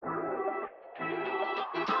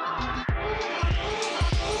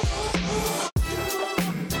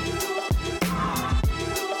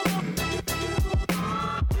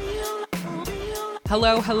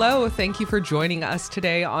Hello, hello. Thank you for joining us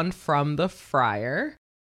today on From the Fryer.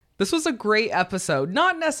 This was a great episode,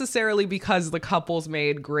 not necessarily because the couples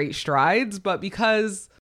made great strides, but because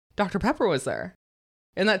Dr. Pepper was there.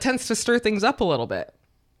 And that tends to stir things up a little bit.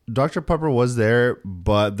 Dr. Pepper was there,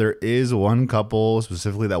 but there is one couple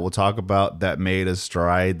specifically that we'll talk about that made a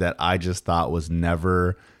stride that I just thought was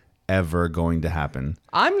never, ever going to happen.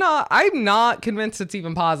 I'm not convinced it's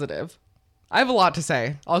even positive. I have a lot to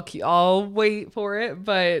say. I'll wait for it,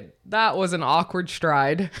 but that was an awkward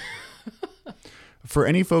stride. For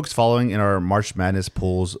any folks following in our March Madness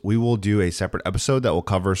pools, we will do a separate episode that will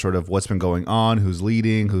cover sort of what's been going on, who's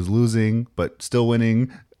leading, who's losing, but still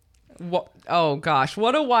winning. Oh gosh,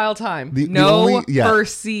 what a wild time.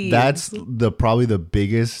 First seed. That's probably the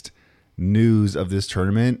biggest news of this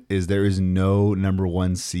tournament is there is no number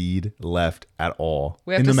one seed left at all.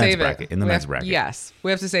 We have to save it. In the men's bracket. Yes,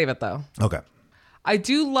 we have to save it though. Okay. I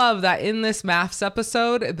do love that in this maths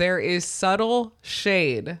episode, there is subtle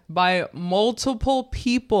shade by multiple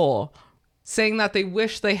people saying that they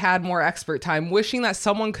wish they had more expert time, wishing that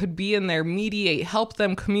someone could be in there, mediate, help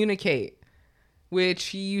them communicate,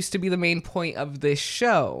 which used to be the main point of this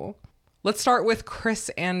show. Let's start with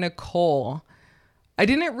Chris and Nicole. I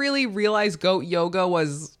didn't really realize goat yoga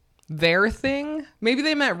was their thing. Maybe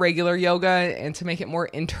they meant regular yoga, and to make it more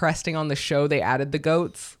interesting on the show, they added the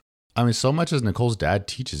goats. I mean, so much as Nicole's dad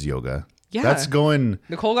teaches yoga. Yeah. That's going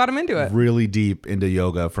Nicole got him into it. Really deep into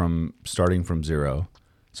yoga from starting from zero.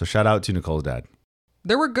 So shout out to Nicole's dad.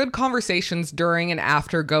 There were good conversations during and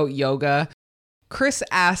after goat yoga. Chris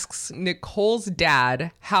asks Nicole's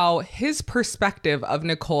dad how his perspective of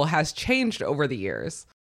Nicole has changed over the years.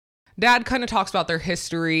 Dad kind of talks about their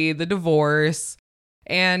history, the divorce,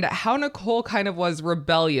 and how Nicole kind of was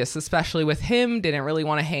rebellious, especially with him, didn't really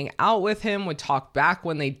want to hang out with him, would talk back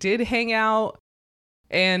when they did hang out,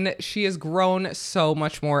 and she has grown so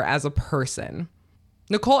much more as a person.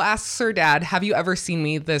 Nicole asks her dad, "Have you ever seen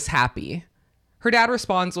me this happy?" Her dad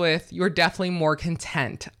responds with, "You're definitely more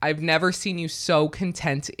content. I've never seen you so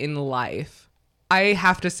content in life." I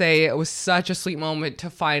have to say it was such a sweet moment to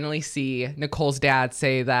finally see Nicole's dad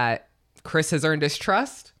say that Chris has earned his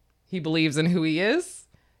trust. He believes in who he is.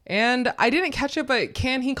 And I didn't catch it, but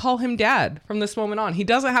can he call him dad from this moment on? He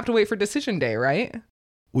doesn't have to wait for decision day, right?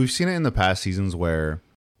 We've seen it in the past seasons where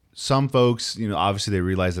some folks, obviously they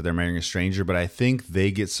realize that they're marrying a stranger, but I think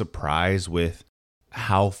they get surprised with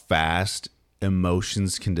how fast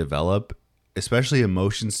emotions can develop, especially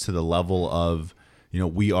emotions to the level of,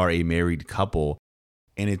 we are a married couple.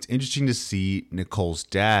 And it's interesting to see Nicole's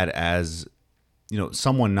dad as,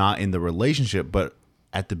 someone not in the relationship, but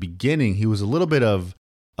at the beginning, he was a little bit of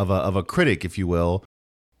a critic, if you will.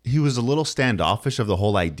 He was a little standoffish of the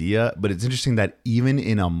whole idea, but it's interesting that even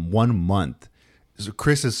in 1 month,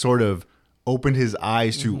 Chris has sort of opened his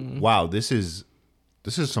eyes to, wow, this is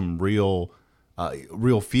some real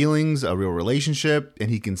feelings, a real relationship, and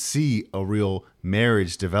he can see a real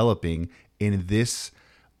marriage developing in this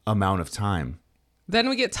amount of time. Then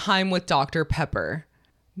we get time with Dr. Pepper.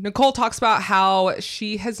 Nicole talks about how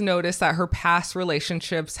she has noticed that her past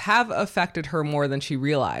relationships have affected her more than she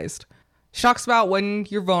realized. She talks about when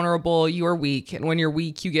you're vulnerable, you are weak, and when you're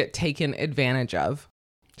weak, you get taken advantage of.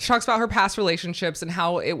 She talks about her past relationships and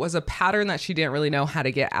how it was a pattern that she didn't really know how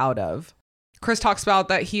to get out of. Chris talks about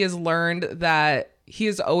that he has learned that he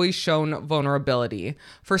has always shown vulnerability.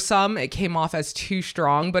 For some, it came off as too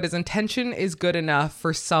strong, but his intention is good enough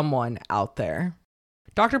for someone out there.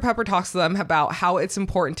 Dr. Pepper talks to them about how it's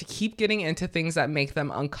important to keep getting into things that make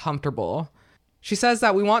them uncomfortable. She says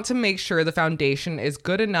that we want to make sure the foundation is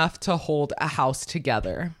good enough to hold a house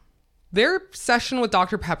together. Their session with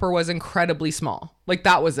Dr. Pepper was incredibly small.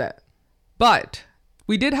 That was it. But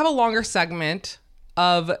we did have a longer segment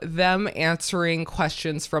of them answering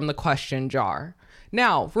questions from the question jar.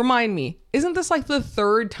 Now, remind me, isn't this the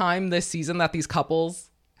third time this season that these couples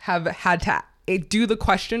have had to do the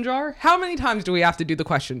question jar? How many times do we have to do the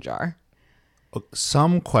question jar?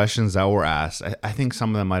 Some questions that were asked, I think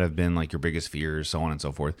some of them might have been your biggest fears, so on and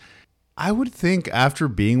so forth. I would think after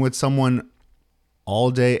being with someone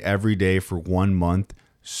all day, every day for 1 month,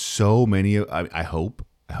 so many, I hope,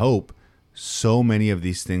 so many of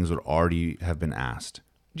these things would already have been asked.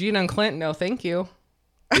 Gina and Clint, no thank you.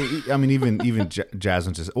 I mean, even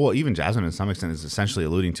Jasmine even Jasmine to some extent is essentially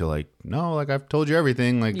alluding to no, I've told you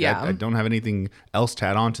everything. I don't have anything else to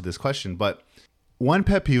add on to this question. But one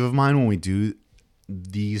pet peeve of mine when we do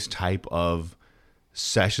these type of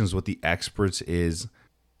sessions with the experts is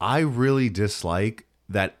I really dislike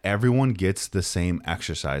that everyone gets the same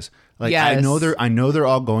exercise. Like Yes. I know they're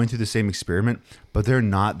all going through the same experiment, but they're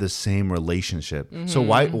not the same relationship. So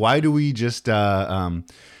why do we just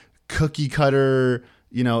cookie cutter,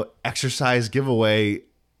 exercise giveaway?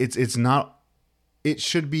 It's not. It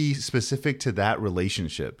should be specific to that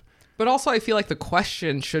relationship. But also, I feel like the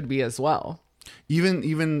question should be as well.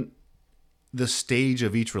 Even the stage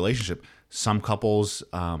of each relationship. Some couples,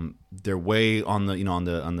 they're way on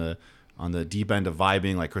the deep end of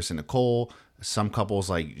vibing, like Chris and Nicole. Some couples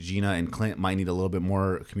like Gina and Clint might need a little bit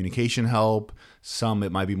more communication help. Some,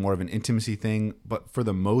 it might be more of an intimacy thing. But for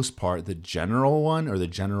the most part, the general one or the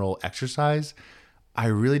general exercise, I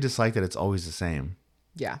really dislike that it's always the same.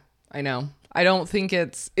 Yeah, I know. I don't think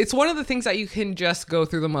it's one of the things that you can just go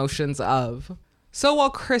through the motions of. So while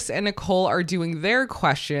Chris and Nicole are doing their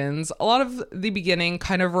questions, a lot of the beginning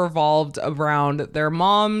kind of revolved around their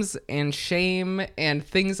moms and shame and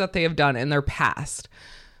things that they have done in their past.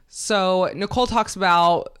 So Nicole talks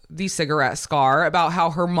about the cigarette scar, about how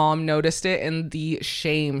her mom noticed it and the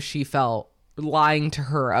shame she felt lying to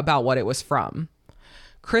her about what it was from.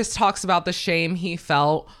 Chris talks about the shame he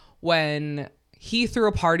felt when he threw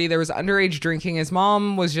a party. There was underage drinking. His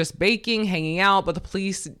mom was just baking, hanging out, but the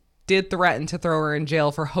police did threaten to throw her in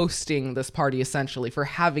jail for hosting this party, essentially, for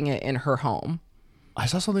having it in her home. I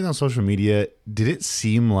saw something on social media. Did it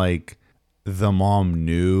seem like the mom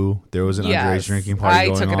knew there was an underage drinking party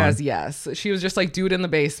going on? I took it as yes. She was just like, do it in the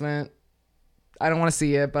basement. I don't want to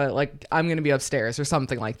see it, but like, I'm going to be upstairs or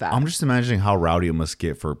something like that. I'm just imagining how rowdy it must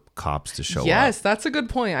get for cops to show up. Yes, that's a good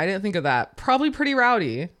point. I didn't think of that. Probably pretty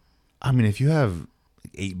rowdy. I mean, if you have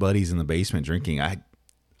 8 buddies in the basement drinking, I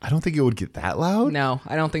don't think it would get that loud. No,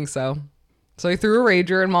 I don't think so. So he threw a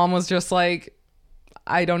rager and mom was just like,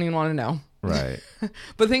 I don't even want to know. Right.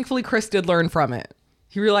 But thankfully, Chris did learn from it.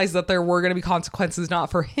 He realized that there were going to be consequences not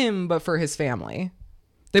for him, but for his family.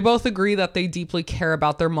 They both agree that they deeply care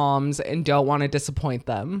about their moms and don't want to disappoint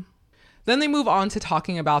them. Then they move on to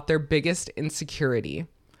talking about their biggest insecurity.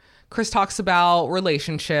 Chris talks about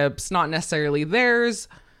relationships, not necessarily theirs.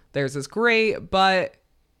 Theirs is great, but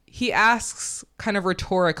he asks kind of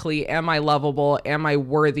rhetorically, am I lovable? Am I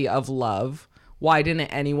worthy of love? Why didn't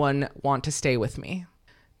anyone want to stay with me?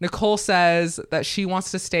 Nicole says that she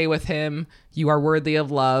wants to stay with him. You are worthy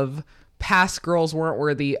of love. Past girls weren't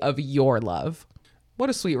worthy of your love. What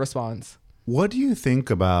a sweet response. What do you think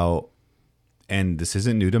about, and this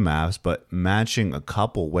isn't new to maths, but matching a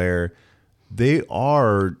couple where they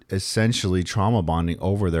are essentially trauma bonding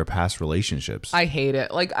over their past relationships? I hate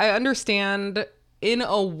it. Like, I understand in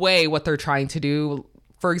a way what they're trying to do.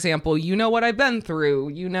 For example, you know what I've been through.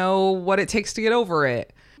 You know what it takes to get over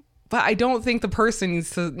it. But I don't think the person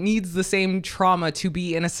needs the same trauma to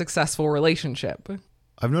be in a successful relationship.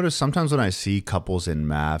 I've noticed sometimes when I see couples in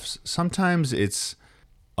maths, sometimes it's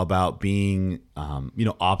about being,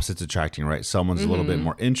 opposites attracting, right? Someone's a little bit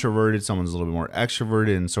more introverted, someone's a little bit more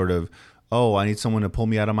extroverted, and sort of, oh, I need someone to pull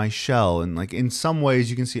me out of my shell. And like in some ways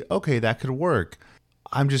you can see, okay, that could work.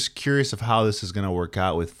 I'm just curious of how this is going to work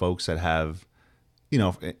out with folks that have,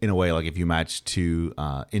 in a way, like if you match 2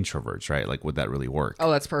 introverts, right? Like, would that really work? Oh,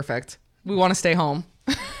 that's perfect. We want to stay home.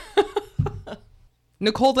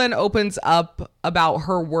 Nicole then opens up about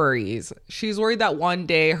her worries. She's worried that one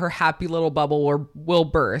day her happy little bubble will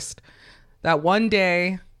burst. That one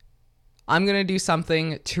day I'm going to do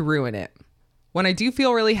something to ruin it. When I do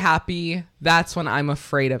feel really happy, that's when I'm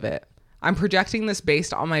afraid of it. I'm projecting this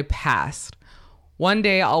based on my past. One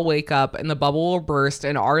day I'll wake up and the bubble will burst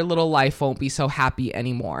and our little life won't be so happy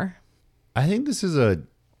anymore. I think this is a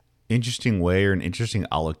interesting way or an interesting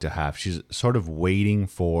outlook to have. She's sort of waiting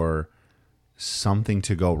for something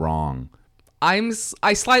to go wrong. I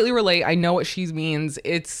slightly relate. I know what she means.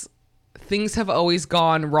 It's things have always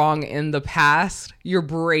gone wrong in the past. You're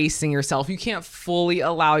bracing yourself. You can't fully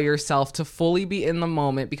allow yourself to fully be in the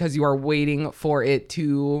moment because you are waiting for it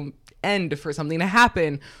to end, for something to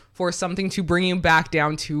happen, for something to bring you back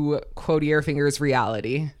down to, quote your fingers,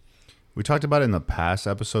 reality. We talked about it in the past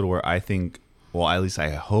episode where I think, well, at least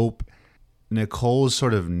I hope, Nicole's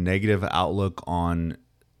sort of negative outlook on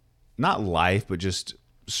not life, but just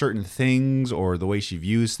certain things or the way she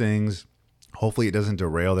views things. Hopefully it doesn't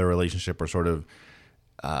derail their relationship or sort of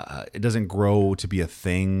it doesn't grow to be a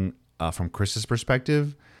thing from Chris's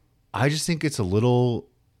perspective. I just think it's a little,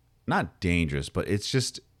 not dangerous, but it's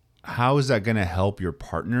just, how is that going to help your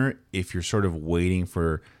partner if you're sort of waiting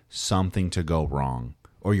for something to go wrong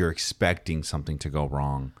or you're expecting something to go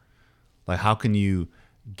wrong? Like, how can you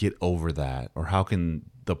get over that? Or how can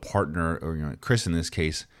the partner, or Chris in this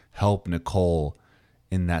case, help Nicole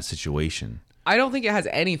in that situation? I don't think it has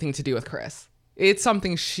anything to do with Chris. It's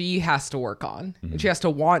something she has to work on. And she has to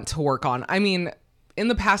want to work on. I mean, in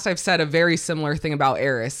the past, I've said a very similar thing about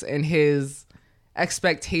Airris and his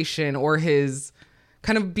expectation, or his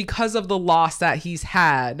kind of, because of the loss that he's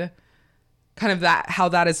had, kind of that, how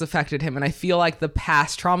that has affected him. And I feel like the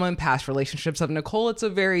past trauma and past relationships of Nicole, it's a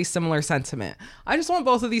very similar sentiment. I just want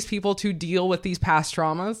both of these people to deal with these past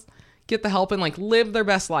traumas, get the help, and like live their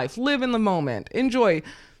best life, live in the moment, enjoy.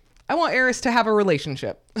 I want Airris to have a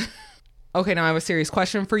relationship. Okay, now I have a serious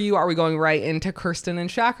question for you. Are we going right into Kirsten and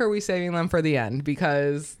Shaq, or are we saving them for the end?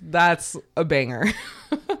 Because that's a banger.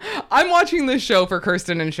 I'm watching this show for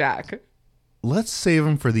Kirsten and Shaq. Let's save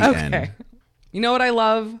them for the end. You know what I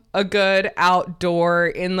love? A good outdoor,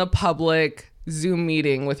 in the public Zoom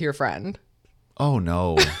meeting with your friend. Oh,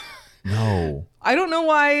 no. No. I don't know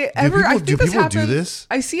why Do people do this?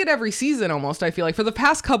 I see it every season almost, I feel like. For the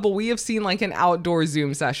past couple, we have seen like an outdoor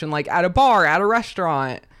Zoom session, like at a bar, at a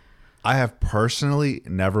restaurant. I have personally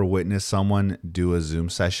never witnessed someone do a Zoom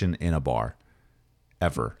session in a bar.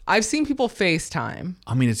 Ever. I've seen people FaceTime.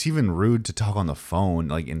 I mean, it's even rude to talk on the phone,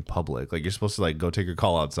 like in public. Like, you're supposed to like go take your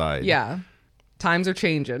call outside. Yeah. Times are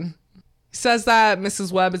changing. He says that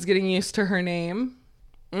Mrs. Webb is getting used to her name.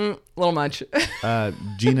 A little much.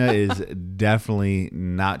 Gina is definitely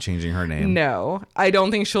not changing her name. No, I don't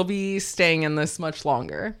think she'll be staying in this much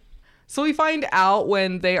longer. So we find out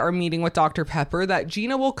when they are meeting with Dr. Pepper that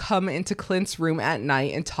Gina will come into Clint's room at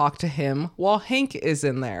night and talk to him while Hank is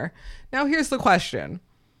in there. Now, here's the question.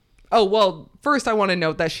 Oh, well, first I want to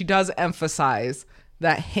note that she does emphasize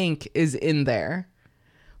that Hank is in there.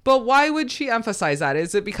 But why would she emphasize that?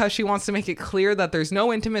 Is it because she wants to make it clear that there's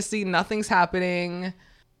no intimacy, nothing's happening,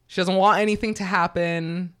 she doesn't want anything to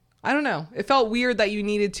happen? I don't know. It felt weird that you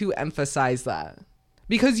needed to emphasize that.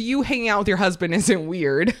 Because you hanging out with your husband isn't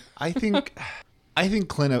weird. I think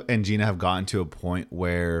Clint and Gina have gotten to a point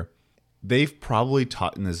where they've probably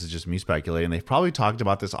talked, and this is just me speculating, they've probably talked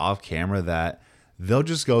about this off camera, that they'll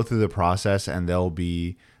just go through the process and they'll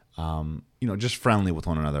be, just friendly with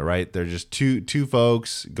one another, right? They're just two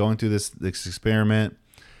folks going through this experiment,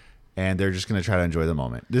 and they're just going to try to enjoy the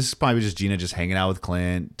moment. This is probably just Gina just hanging out with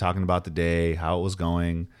Clint, talking about the day, how it was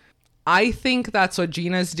going. I think that's what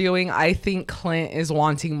Gina's doing. I think Clint is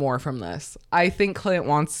wanting more from this. I think Clint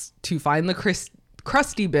wants to find the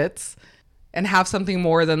crusty bits and have something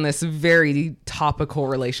more than this very topical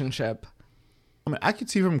relationship. I mean, I could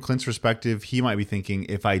see from Clint's perspective, he might be thinking,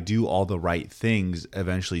 if I do all the right things,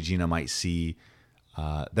 eventually Gina might see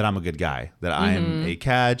that I'm a good guy, that I am a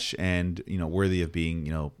catch and, worthy of being,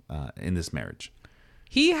 in this marriage.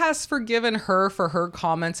 He has forgiven her for her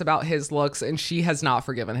comments about his looks, and she has not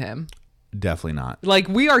forgiven him. Definitely not. Like,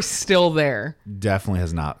 we are still there. Definitely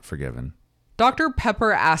has not forgiven. Dr.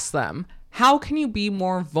 Pepper asks them, how can you be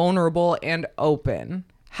more vulnerable and open?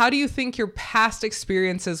 How do you think your past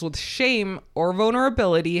experiences with shame or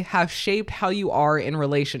vulnerability have shaped how you are in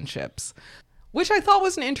relationships? Which I thought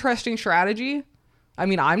was an interesting strategy. I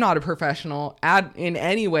mean, I'm not a professional in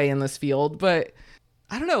any way in this field, but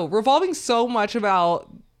I don't know, revolving so much about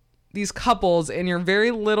these couples in your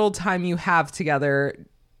very little time you have together,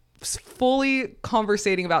 fully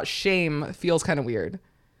conversating about shame feels kind of weird.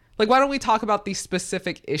 Like, why don't we talk about these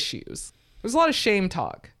specific issues? There's a lot of shame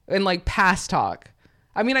talk and like past talk.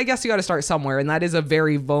 I mean, I guess you got to start somewhere, and that is a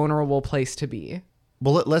very vulnerable place to be.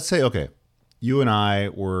 Well, let's say, okay, you and I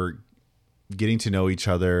were getting to know each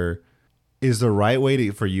other. Is the right way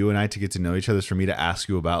for you and I to get to know each other is for me to ask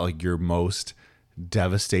you about like your most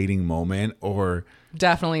devastating moment? Or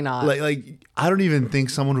definitely not. Like I don't even think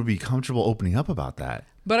someone would be comfortable opening up about that.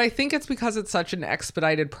 But I think it's because it's such an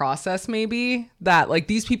expedited process, maybe, that like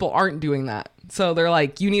these people aren't doing that. So they're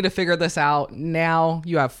like, you need to figure this out now.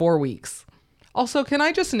 You have 4 weeks. Also, can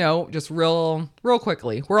I just note, just real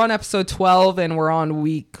quickly, we're on episode 12 and we're on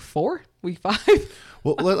week 5.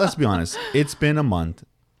 Well, let's be honest. It's been a month.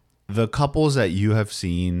 The couples that you have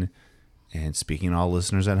seen, and speaking to all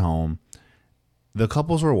listeners at home, the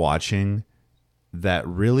couples we're watching that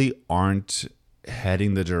really aren't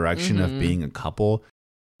heading the direction of being a couple,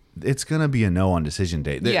 it's going to be a no on decision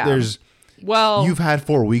day. You've had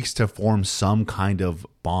 4 weeks to form some kind of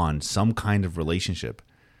bond, some kind of relationship.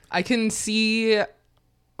 I can see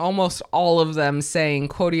almost all of them saying,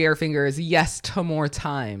 quotey air fingers, yes to more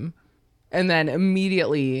time. And then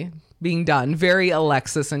immediately being done. Very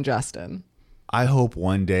Alexis and Justin. I hope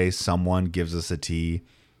one day someone gives us a tea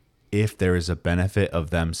if there is a benefit of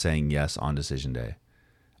them saying yes on decision day.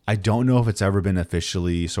 I don't know if it's ever been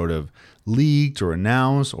officially sort of leaked or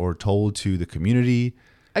announced or told to the community.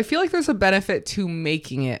 I feel like there's a benefit to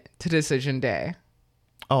making it to decision day.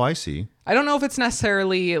 Oh, I see. I don't know if it's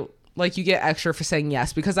necessarily like you get extra for saying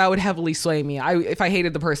yes, because that would heavily sway me. If I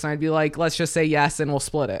hated the person, I'd be like, let's just say yes and we'll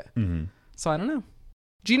split it. Mm-hmm. So I don't know.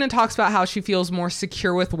 Gina talks about how she feels more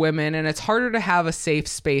secure with women and it's harder to have a safe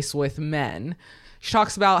space with men. She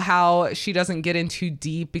talks about how she doesn't get in too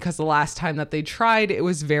deep because the last time that they tried, it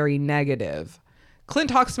was very negative. Clint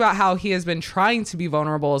talks about how he has been trying to be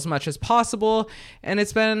vulnerable as much as possible, and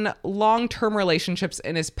it's been long-term relationships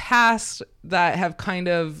in his past that have kind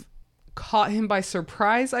of caught him by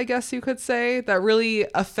surprise, I guess you could say, that really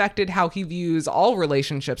affected how he views all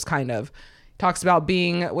relationships, kind of. He talks about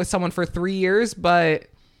being with someone for 3 years, but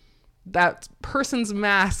that person's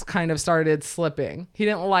mask kind of started slipping. He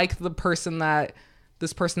didn't like the person that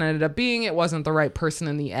this person ended up being. It wasn't the right person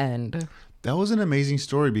in the end. That was an amazing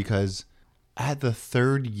story because at the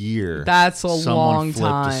 3rd year, that's a long time. Someone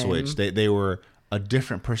flipped the switch. They were a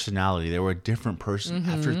different personality. They were a different person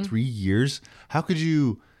after 3 years. How could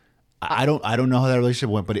you? I don't know how that relationship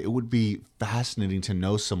went, but it would be fascinating to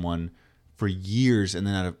know someone for years, and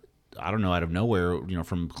then out of nowhere,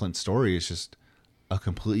 from Clint's story, it's just a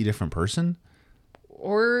completely different person.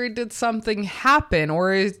 Or did something happen?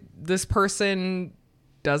 Or is this person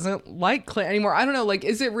doesn't like Clint anymore? I don't know. Like,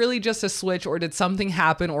 is it really just a switch, or did something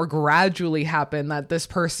happen or gradually happen that this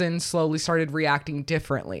person slowly started reacting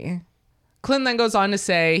differently? Clint then goes on to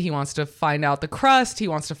say he wants to find out the crust. He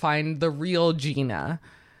wants to find the real Gina.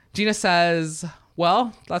 Gina says,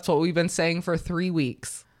 well, that's what we've been saying for 3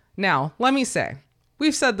 weeks. Now, let me say,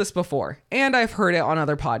 we've said this before, and I've heard it on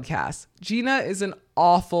other podcasts. Gina is an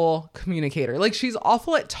awful communicator. Like, she's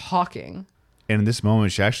awful at talking. And in this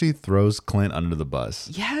moment, she actually throws Clint under the bus.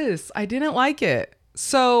 Yes, I didn't like it.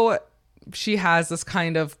 So she has this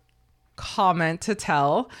kind of comment to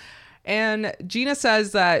tell. And Gina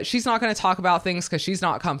says that she's not going to talk about things because she's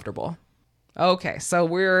not comfortable. Okay, so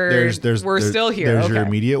we're still here. There's your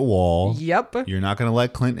immediate wall. Yep. You're not going to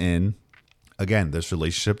let Clint in. Again, this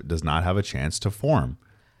relationship does not have a chance to form.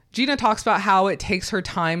 Gina talks about how it takes her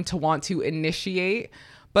time to want to initiate,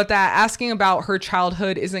 but that asking about her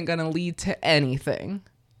childhood isn't going to lead to anything.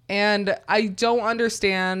 And I don't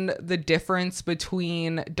understand the difference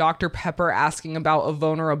between Dr. Pepper asking about a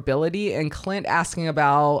vulnerability and Clint asking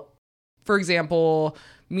about, for example,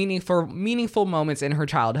 meaningful moments in her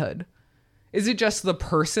childhood. Is it just the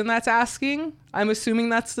person that's asking? I'm assuming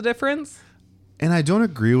that's the difference. And I don't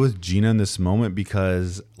agree with Gina in this moment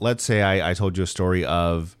because let's say I told you a story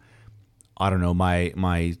of, I don't know,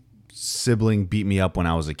 my sibling beat me up when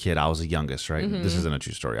I was a kid. I was the youngest, right? Mm-hmm. This isn't a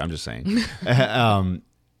true story. I'm just saying. And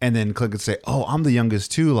then Clint could say, oh, I'm the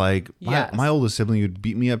youngest too. Like my oldest sibling would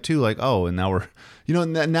beat me up too. Like, oh, and now we're,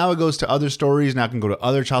 now it goes to other stories. Now it can go to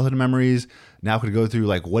other childhood memories. Now it could go through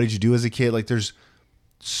like, what did you do as a kid? Like there's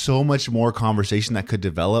so much more conversation that could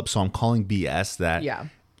develop. So I'm calling BS that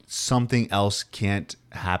something else can't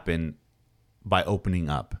happen by opening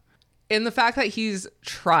up. And the fact that he's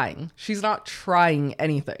trying, she's not trying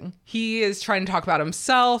anything. He is trying to talk about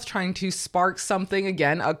himself, trying to spark something,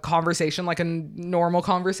 again, a conversation like a normal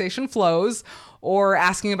conversation flows, or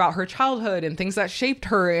asking about her childhood and things that shaped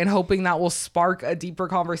her and hoping that will spark a deeper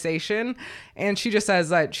conversation. And she just says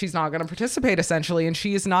that she's not going to participate, essentially, and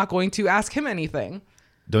she is not going to ask him anything.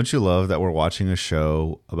 Don't you love that we're watching a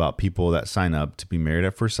show about people that sign up to be married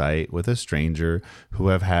at first sight with a stranger who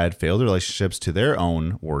have had failed relationships to their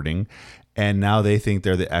own wording, and now they think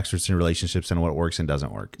they're the experts in relationships and what works and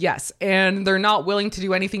doesn't work? Yes, and they're not willing to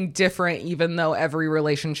do anything different even though every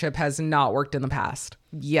relationship has not worked in the past.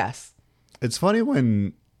 Yes. It's funny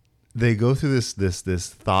when they go through this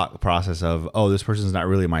thought process of, oh, this person's not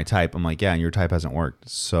really my type. I'm like, yeah, and your type hasn't worked.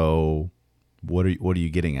 So what are you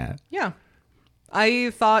getting at? Yeah. I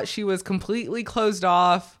thought she was completely closed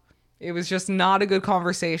off. It was just not a good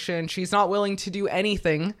conversation. She's not willing to do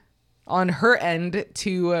anything on her end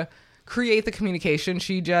to create the communication.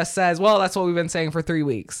 She just says, well, that's what we've been saying for 3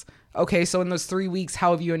 weeks. Okay, so in those 3 weeks,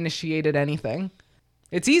 how have you initiated anything?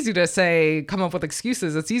 It's easy to say, come up with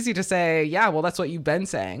excuses. It's easy to say, yeah, well, that's what you've been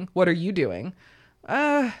saying. What are you doing?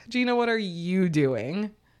 Gina, what are you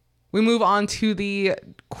doing? We move on to the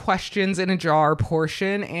questions in a jar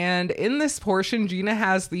portion. And in this portion, Gina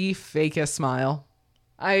has the fakest smile.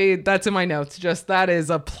 That's in my notes. Just that is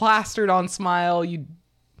a plastered on smile.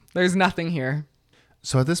 There's nothing here.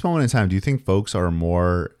 So at this moment in time, do you think folks are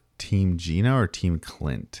more Team Gina or Team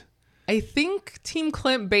Clint? I think Team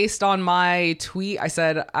Clint, based on my tweet. I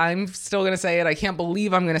said, I'm still going to say it. I can't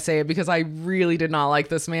believe I'm going to say it because I really did not like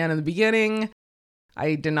this man in the beginning.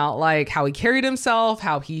 I did not like how he carried himself,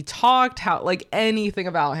 how he talked, anything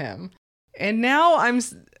about him. And now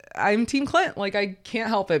I'm Team Clint. Like, I can't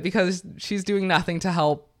help it because she's doing nothing to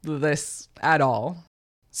help this at all.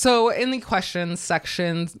 So in the questions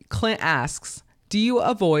section, Clint asks, do you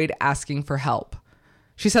avoid asking for help?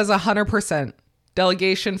 She says 100%.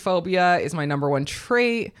 Delegation phobia is my number one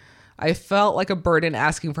trait. I felt like a burden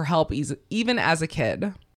asking for help even as a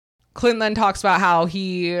kid. Clint then talks about how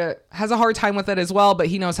he has a hard time with it as well, but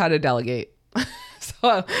he knows how to delegate.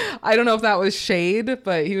 So I don't know if that was shade,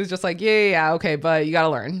 but he was just like, yeah, okay, but you got to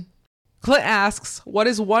learn. Clint asks, what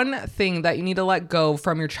is one thing that you need to let go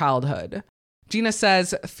from your childhood? Gina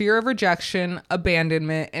says, fear of rejection,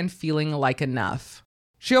 abandonment, and feeling like enough.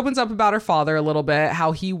 She opens up about her father a little bit,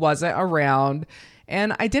 how he wasn't around.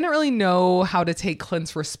 And I didn't really know how to take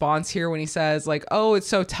Clint's response here when he says, like, oh, it's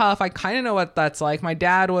so tough. I kind of know what that's like. My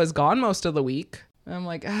dad was gone most of the week. And I'm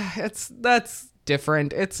like, that's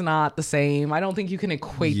different. It's not the same. I don't think you can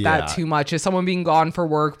equate that too much as someone being gone for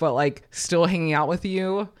work, but like still hanging out with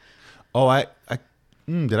you. Oh,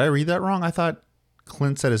 did I read that wrong? I thought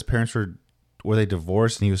Clint said his parents were they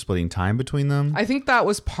divorced and he was splitting time between them? I think that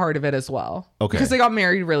was part of it as well. Okay. Because they got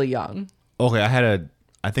married really young. Okay,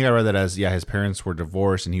 I think I read that as, his parents were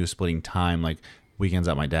divorced and he was splitting time, like weekends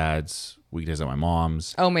at my dad's, weekdays at my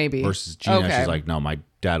mom's. Oh, maybe. Versus Gina, she's like, no, my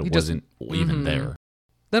dad wasn't even there.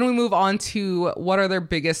 Then we move on to what are their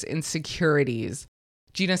biggest insecurities.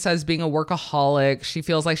 Gina says being a workaholic, she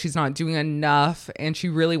feels like she's not doing enough and she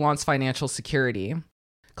really wants financial security.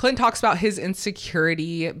 Clint talks about his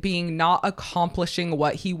insecurity being not accomplishing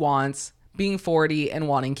what he wants, being 40 and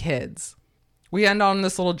wanting kids. We end on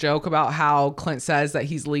this little joke about how Clint says that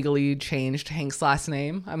he's legally changed Hank's last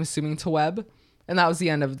name, I'm assuming to Webb. And that was the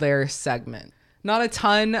end of their segment. Not a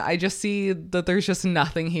ton. I just see that there's just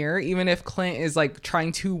nothing here. Even if Clint is like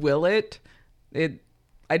trying to will it,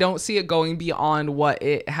 I don't see it going beyond what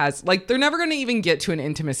it has. Like, they're never going to even get to an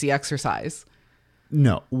intimacy exercise.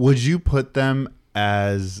 No. Would you put them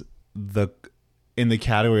as in the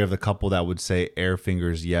category of the couple that would say air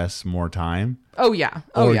fingers yes, more time? Oh, yeah.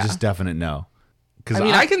 Or just definite no? I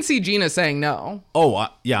mean, I can see Gina saying no. Oh,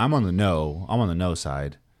 yeah, I'm on the no. I'm on the no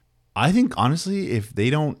side. I think, honestly, if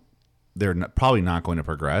they're probably not going to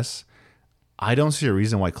progress. I don't see a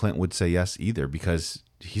reason why Clint would say yes either, because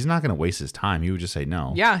he's not going to waste his time. He would just say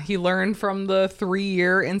no. Yeah, he learned from the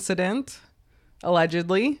 3-year incident,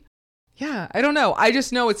 allegedly. Yeah, I don't know. I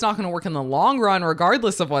just know it's not going to work in the long run,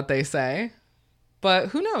 regardless of what they say. But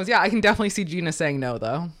who knows? Yeah, I can definitely see Gina saying no,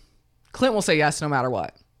 though. Clint will say yes no matter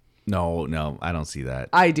what. No, I don't see that.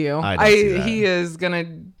 I do. I don't see that. He is going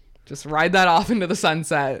to just ride that off into the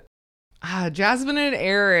sunset. Jasmine and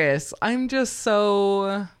Airris. I'm just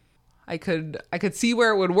so... I could see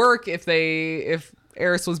where it would work if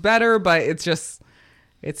Airris was better, but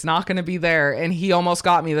it's not going to be there. And he almost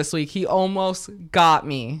got me this week. He almost got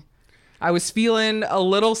me. I was feeling a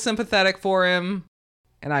little sympathetic for him,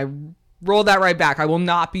 and I rolled that right back. I will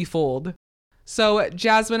not be fooled. So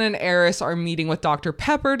Jasmine and Airris are meeting with Dr.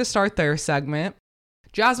 Pepper to start their segment.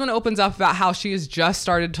 Jasmine opens up about how she has just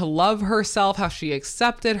started to love herself, how she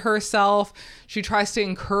accepted herself. She tries to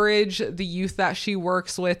encourage the youth that she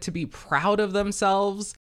works with to be proud of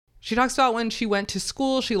themselves. She talks about when she went to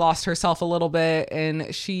school, she lost herself a little bit,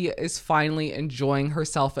 and she is finally enjoying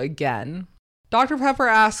herself again. Dr. Pepper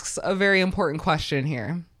asks a very important question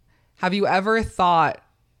here. Have you ever thought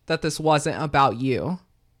that this wasn't about you?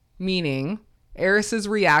 Meaning, Airris's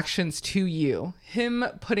reactions to you, him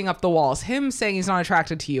putting up the walls, him saying he's not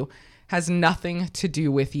attracted to you, has nothing to do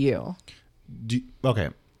with you.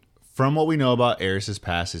 Okay. From what we know about Airris's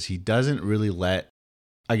past is he doesn't really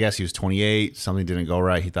I guess he was 28, something didn't go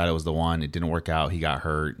right. He thought it was the one. It didn't work out. He got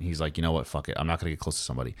hurt. He's like, you know what? Fuck it. I'm not going to get close to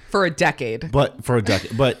somebody. For a decade.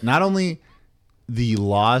 But not only the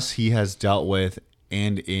loss he has dealt with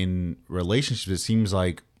and in relationships, it seems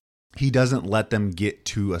like he doesn't let them get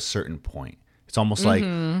to a certain point. It's almost like,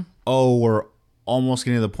 oh, we're almost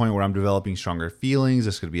getting to the point where I'm developing stronger feelings.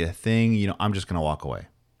 This could be a thing. You know, I'm just going to walk away.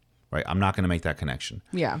 Right? I'm not going to make that connection.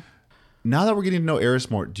 Yeah. Now that we're getting to know Airris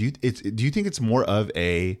more, do you think it's more of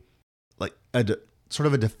a sort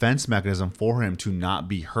of a defense mechanism for him to not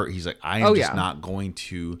be hurt? He's like, I am not going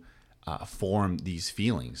to form these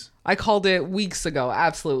feelings. I called it weeks ago,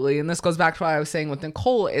 absolutely. And this goes back to what I was saying with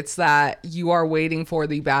Nicole. It's that you are waiting for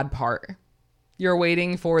the bad part. You're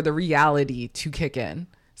waiting for the reality to kick in.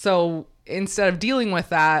 So instead of dealing with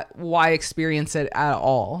that, why experience it at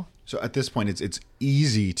all? So at this point, it's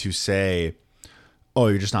easy to say, oh,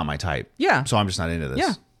 you're just not my type. Yeah. So I'm just not into this.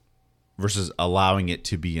 Yeah. Versus allowing it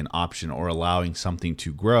to be an option or allowing something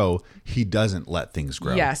to grow. He doesn't let things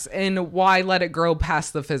grow. Yes. And why let it grow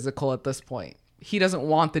past the physical at this point? He doesn't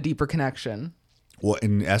want the deeper connection. Well,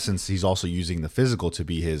 in essence, he's also using the physical to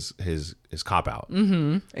be his cop out.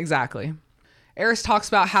 Mm-hmm. Exactly. Airris talks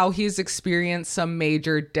about how he's experienced some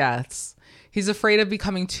major deaths. He's afraid of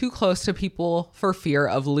becoming too close to people for fear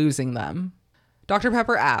of losing them. Dr.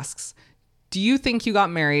 Pepper asks, do you think you got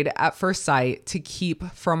married at first sight to keep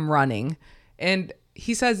from running? And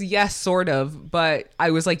he says, yes, sort of. But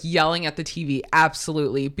I was like yelling at the TV,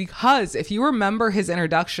 absolutely. Because if you remember his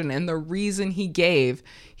introduction and the reason he gave,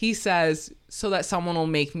 he says, so that someone will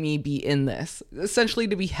make me be in this, essentially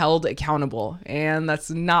to be held accountable. And that's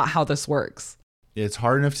not how this works. It's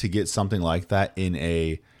hard enough to get something like that in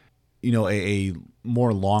a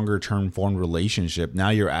more longer term formed relationship. Now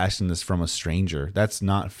you're asking this from a stranger. That's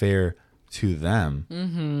not fair to them.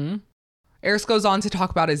 Mm-hmm. Airris goes on to talk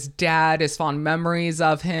about his dad, his fond memories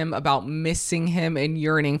of him, about missing him and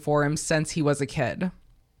yearning for him since he was a kid.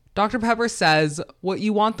 Dr. Pepper says, what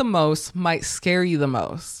you want the most might scare you the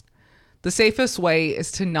most. The safest way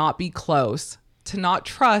is to not be close, to not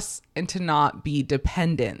trust, and to not be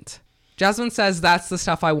dependent. Jasmine says, that's the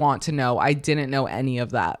stuff I want to know. I didn't know any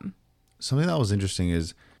of that. Something that was interesting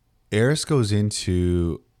is Airris goes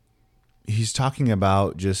into, he's talking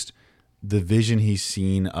about just the vision he's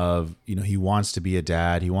seen of, he wants to be a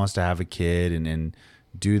dad. He wants to have a kid and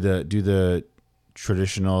do the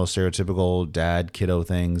traditional stereotypical dad kiddo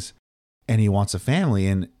things. And he wants a family.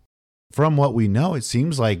 And from what we know, it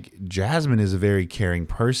seems like Jasmine is a very caring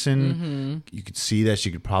person. Mm-hmm. You could see that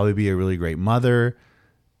she could probably be a really great mother.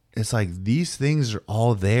 It's like these things are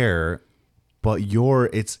all there, but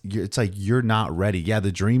it's like you're not ready. Yeah,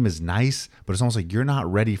 the dream is nice, but it's almost like you're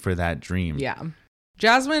not ready for that dream. Yeah.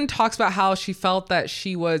 Jasmine talks about how she felt that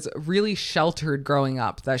she was really sheltered growing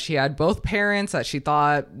up, that she had both parents, that she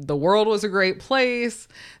thought the world was a great place,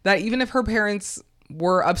 that even if her parents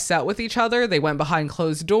were upset with each other, they went behind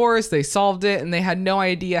closed doors, they solved it, and they had no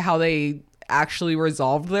idea how they actually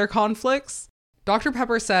resolved their conflicts. Dr.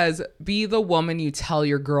 Pepper says, be the woman you tell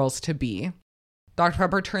your girls to be. Dr.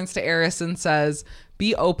 Pepper turns to Airris and says,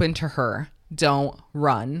 be open to her. Don't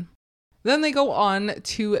run. Then they go on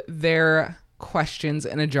to their questions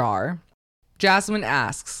in a jar. Jasmine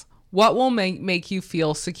asks, what will make you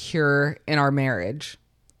feel secure in our marriage?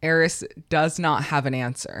 Airris does not have an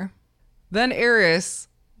answer. Then Airris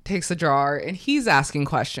takes a jar and he's asking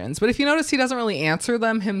questions. But if you notice, he doesn't really answer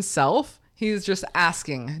them himself. He's just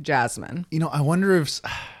asking Jasmine. I wonder if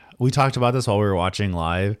we talked about this while we were watching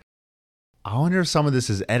live. I wonder if some of this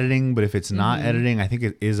is editing, but if it's not editing, I think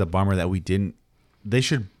it is a bummer that they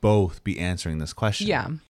should both be answering this question. Yeah.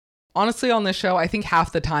 Honestly, on this show, I think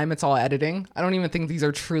half the time it's all editing. I don't even think these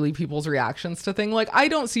are truly people's reactions to things. Like, I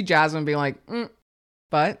don't see Jasmine being like,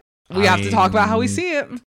 but we have to talk about how we see it.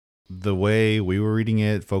 The way we were reading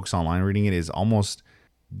it, folks online reading it, is almost,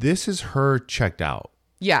 this is her checked out.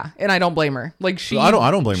 Yeah, and I don't blame her. Like, I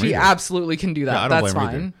don't blame her. She either. absolutely can do that. Yeah, I don't That's blame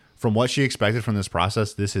her fine. either. From what she expected from this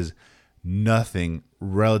process, this is nothing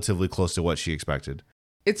relatively close to what she expected.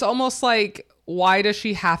 It's almost like, why does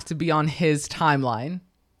she have to be on his timeline?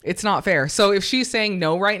 It's not fair. So if she's saying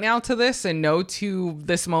no right now to this and no to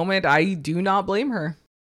this moment, I do not blame her.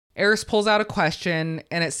 Airris pulls out a question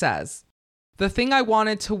and it says, the thing I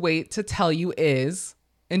wanted to wait to tell you is,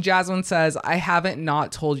 and Jasmine says, I haven't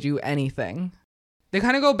not told you anything. They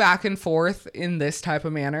kind of go back and forth in this type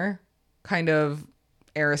of manner. Kind of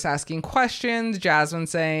Airris asking questions, Jasmine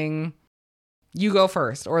saying, you go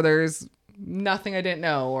first, or there's nothing I didn't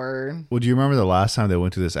know, or... Well, do you remember the last time they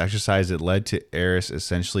went through this exercise? It led to Airris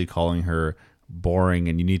essentially calling her boring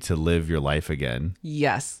and you need to live your life again.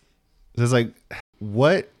 Yes. So it's like,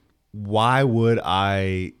 why would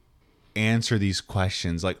I answer these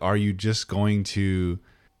questions? Like, are you just going to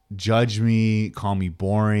judge me, call me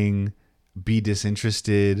boring, be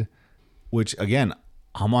disinterested? Which, again,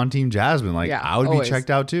 I'm on Team Jasmine. Like, yeah, I would always be checked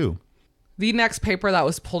out too. The next paper that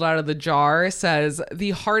was pulled out of the jar says, the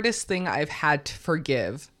hardest thing I've had to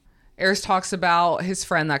forgive. Airris talks about his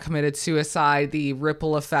friend that committed suicide, the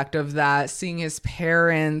ripple effect of that, seeing his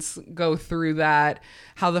parents go through that,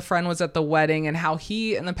 how the friend was at the wedding, and how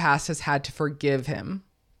he in the past has had to forgive him.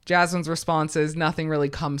 Jasmine's response is, nothing really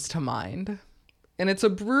comes to mind. And it's a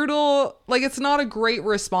brutal, like, it's not a great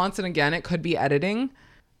response. And again, it could be editing.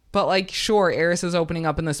 But like, sure, Airris is opening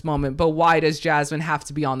up in this moment, but why does Jasmine have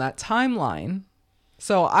to be on that timeline?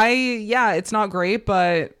 So it's not great,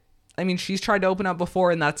 but I mean, she's tried to open up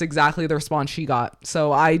before and that's exactly the response she got.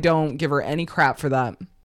 So I don't give her any crap for that.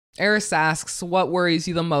 Airris asks, what worries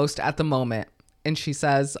you the most at the moment? And she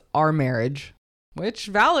says, our marriage, which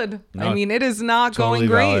valid. No, I mean, it is not totally going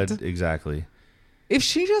great. Valid. Exactly. If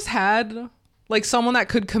she just had like someone that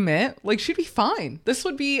could commit, like she'd be fine. This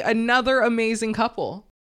would be another amazing couple.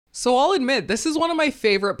 So I'll admit, this is one of my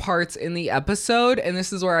favorite parts in the episode, and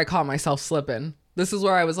this is where I caught myself slipping. This is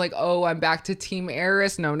where I was like, oh, I'm back to Team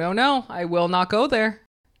Airris. No. I will not go there.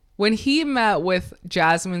 When he met with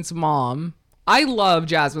Jasmine's mom, I love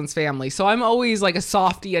Jasmine's family, so I'm always like a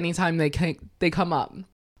softie anytime they come up.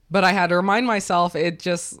 But I had to remind myself,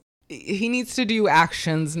 he needs to do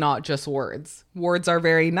actions, not just words. Words are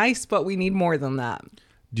very nice, but we need more than that.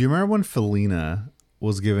 Do you remember when Felina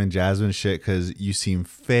was giving Jasmine shit because you seem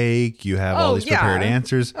fake, you have all these prepared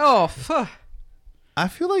answers? I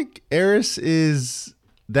feel like Airris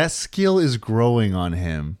that skill is growing on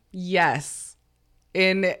him. Yes.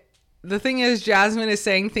 And the thing is, Jasmine is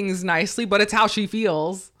saying things nicely, but it's how she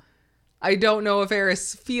feels. I don't know if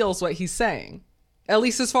Airris feels what he's saying. At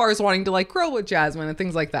least as far as wanting to like grow with Jasmine and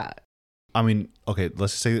things like that. I mean, okay,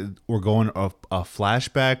 let's say we're going a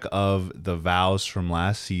flashback of the vows from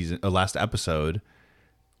last episode.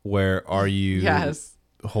 Where are you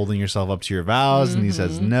holding yourself up to your vows? And he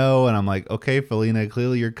says no. And I'm like, okay, Felina,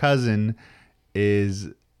 clearly your cousin is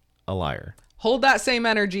a liar. Hold that same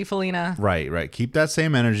energy, Felina. Right. Keep that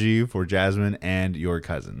same energy for Jasmine and your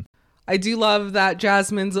cousin. I do love that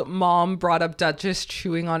Jasmine's mom brought up Duchess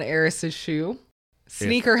chewing on Airris's shoe.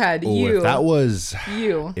 Sneakerhead, if that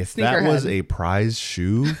was a prize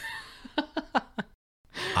shoe,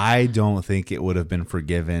 I don't think it would have been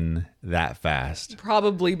forgiven that fast.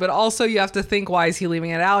 Probably, but also you have to think, why is he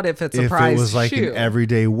leaving it out if it's a prize shoe? If it was like an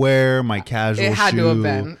everyday wear, my casual shoe. It had to have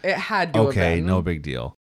been. It had to have been. Okay, no big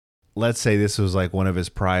deal. Let's say this was like one of his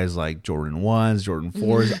prize, like Jordan 1s, Jordan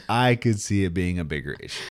 4s. I could see it being a bigger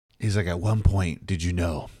issue. He's like, at one point, did you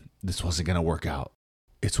know this wasn't going to work out?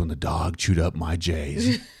 It's when the dog chewed up my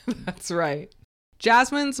J's. That's right.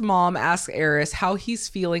 Jasmine's mom asks Airris how he's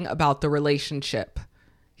feeling about the relationship.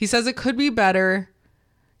 He says it could be better.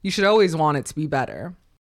 You should always want it to be better.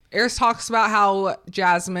 Airris talks about how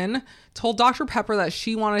Jasmine told Dr. Pepper that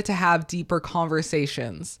she wanted to have deeper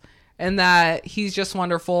conversations and that he's just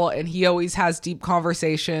wonderful and he always has deep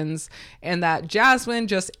conversations and that Jasmine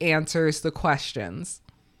just answers the questions.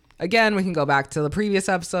 Again, we can go back to the previous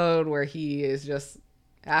episode where he is just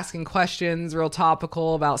asking questions real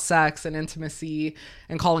topical about sex and intimacy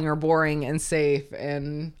and calling her boring and safe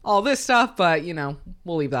and all this stuff. But,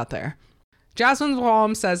 we'll leave that there. Jasmine's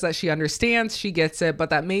mom says that she understands, she gets it,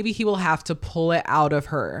 but that maybe he will have to pull it out of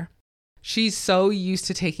her. She's so used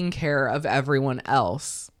to taking care of everyone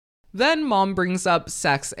else. Then mom brings up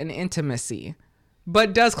sex and intimacy,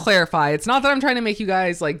 but does clarify. It's not that I'm trying to make you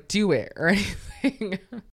guys like do it or anything.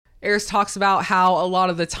 Airris talks about how a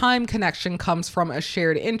lot of the time connection comes from a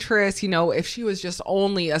shared interest, if she was just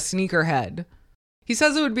only a sneakerhead. He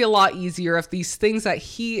says it would be a lot easier if these things that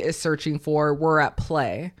he is searching for were at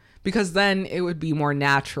play, because then it would be more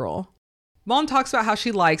natural. Mom talks about how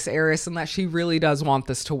she likes Airris and that she really does want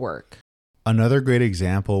this to work. Another great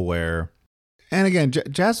example where, and again,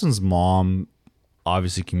 Jasmine's mom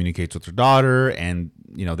obviously communicates with her daughter and,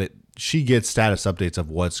 that she gets status updates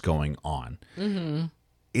of what's going on. Mm-hmm.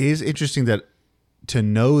 It is interesting that to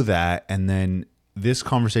know that, and then this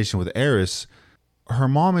conversation with Airris, her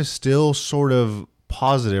mom is still sort of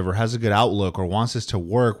positive or has a good outlook or wants this to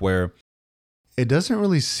work, where it doesn't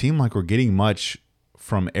really seem like we're getting much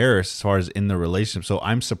from Airris as far as in the relationship. So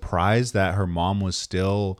I'm surprised that her mom was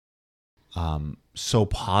still so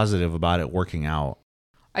positive about it working out.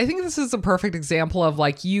 I think this is a perfect example of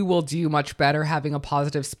like, you will do much better having a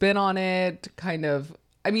positive spin on it, kind of.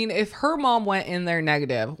 I mean, if her mom went in there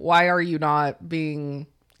negative, why are you not being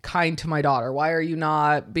kind to my daughter? Why are you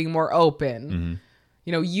not being more open?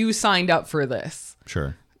 Mm-hmm. You signed up for this.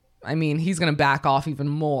 Sure. I mean, he's going to back off even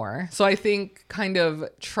more. So I think kind of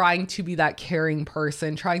trying to be that caring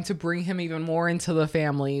person, trying to bring him even more into the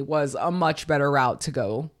family was a much better route to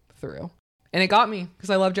go through. And it got me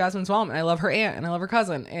because I love Jasmine's mom and I love her aunt and I love her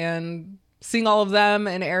cousin. And seeing all of them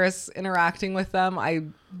and Airris interacting with them, I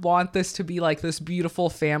want this to be like this beautiful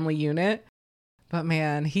family unit. But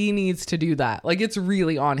man, he needs to do that. Like, it's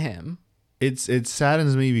really on him. It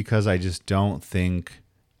saddens me because I just don't think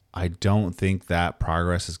that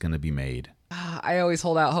progress is going to be made. I always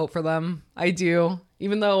hold out hope for them. I do.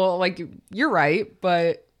 Even though, like, you're right,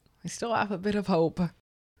 but I still have a bit of hope.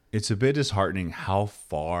 It's a bit disheartening how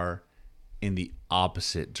far in the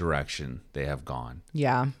opposite direction they have gone.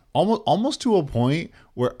 Yeah. Almost to a point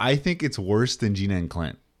where I think it's worse than Gina and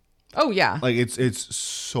Clint. Oh yeah. Like it's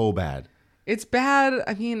so bad. It's bad.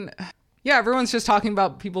 I mean, yeah, everyone's just talking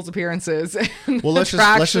about people's appearances. And well, let's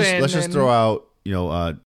just throw out,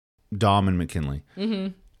 Dom and McKinley.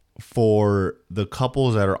 Mm-hmm. For the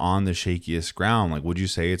couples that are on the shakiest ground, like, would you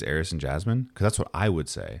say it's Airris and Jasmine? Because that's what I would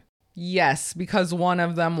say. Yes, because one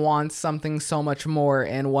of them wants something so much more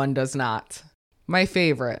and one does not. My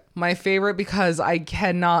favorite because I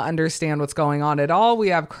cannot understand what's going on at all. We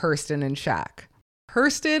have Kirsten and Shaq.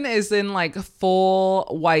 Kirsten is in like full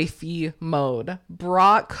wifey mode.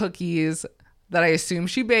 Brought cookies that I assume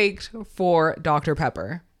she baked for Dr.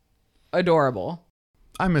 Pepper. Adorable.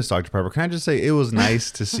 I miss Dr. Pepper. Can I just say it was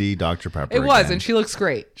nice to see Dr. Pepper It was, again. and she looks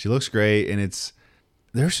great. She looks great, and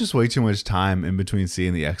there's just way too much time in between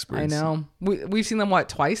seeing the experts. I know. We've seen them, what,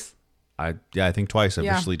 twice? I think twice,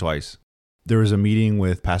 officially twice. There was a meeting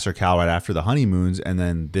with Pastor Cal right after the honeymoons, and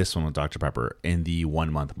then this one with Dr. Pepper in the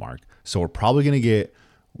 1 month mark. So we're probably going to get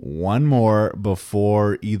one more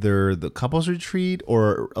before either the couples retreat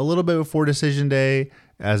or a little bit before decision day,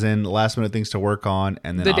 as in last minute things to work on,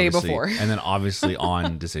 and then the day before. And then obviously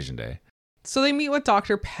on decision day. So they meet with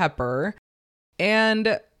Dr. Pepper,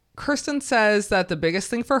 and Kirsten says that the biggest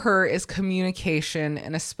thing for her is communication,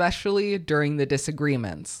 and especially during the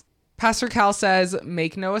disagreements. Pastor Cal says,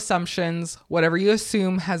 make no assumptions. Whatever you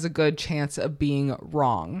assume has a good chance of being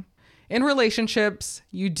wrong. In relationships,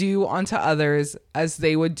 you do unto others as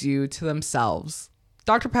they would do to themselves.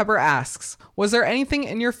 Dr. Pepper asks, was there anything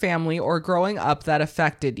in your family or growing up that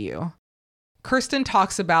affected you? Kirsten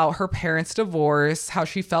talks about her parents' divorce, how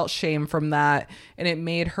she felt shame from that, and it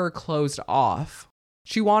made her closed off.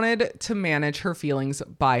 She wanted to manage her feelings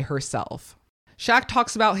by herself. Shaq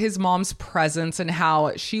talks about his mom's presence and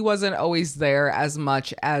how she wasn't always there as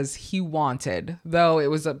much as he wanted, though it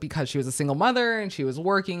was because she was a single mother and she was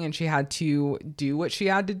working and she had to do what she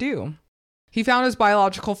had to do. He found his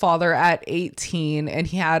biological father at 18 and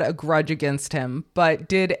he had a grudge against him, but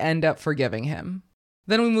did end up forgiving him.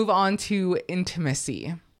 Then we move on to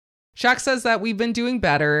intimacy. Shaq says that we've been doing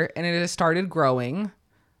better and it has started growing,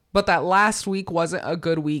 but that last week wasn't a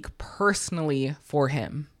good week personally for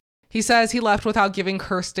him. He says he left without giving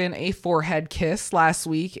Kirsten a forehead kiss last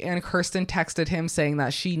week, and Kirsten texted him saying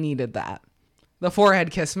that she needed that. The forehead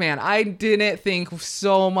kiss, man, I didn't think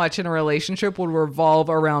so much in a relationship would revolve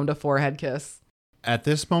around a forehead kiss. At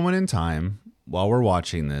this moment in time, while we're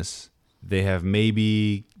watching this, they have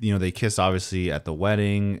maybe, they kissed obviously at the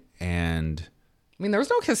wedding and... I mean, there was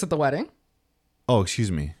no kiss at the wedding. Oh, excuse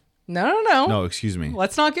me. No. No, excuse me.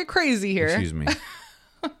 Let's not get crazy here. Excuse me.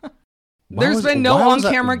 There's been no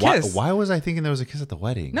on-camera kiss. Why was I thinking there was a kiss at the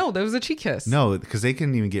wedding? No, there was a cheek kiss. No, because they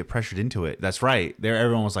couldn't even get pressured into it. That's right. There,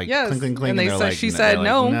 everyone was like, yes. clink, clink, clink. And they said, she said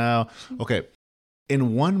no. No. Okay.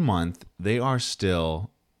 In 1 month, they are still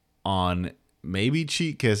on maybe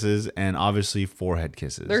cheek kisses and obviously forehead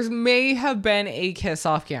kisses. There may have been a kiss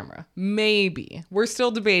off camera. Maybe. We're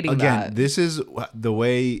still debating that. Again, this is the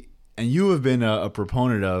way, and you have been a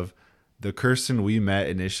proponent of, the Kirsten we met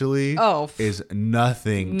initially is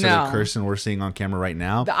nothing to the Kirsten we're seeing on camera right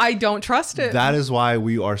now. I don't trust it. That is why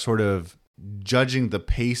we are sort of judging the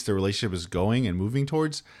pace the relationship is going and moving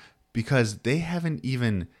towards, because they haven't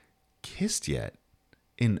even kissed yet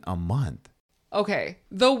in a month. Okay.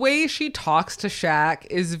 The way she talks to Shaq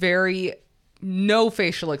is very no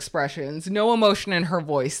facial expressions, no emotion in her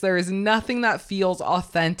voice. There is nothing that feels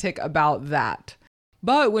authentic about that.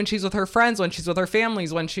 But when she's with her friends, when she's with her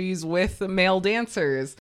families, when she's with male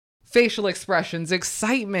dancers, facial expressions,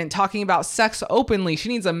 excitement, talking about sex openly. She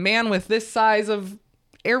needs a man with this size of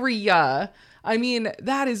area. I mean,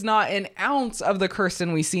 that is not an ounce of the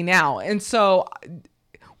Kirsten we see now. And so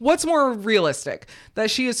what's more realistic? That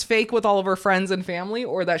she is fake with all of her friends and family,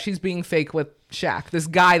 or that she's being fake with Shaq, this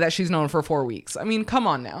guy that she's known for 4 weeks? I mean, come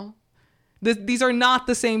on now. These are not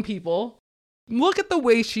the same people. Look at the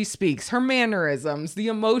way she speaks, her mannerisms, the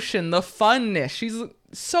emotion, the funness. She's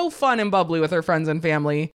so fun and bubbly with her friends and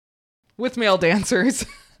family, with male dancers.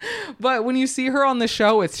 But when you see her on the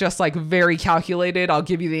show, it's just like very calculated. I'll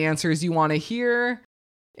give you the answers you want to hear.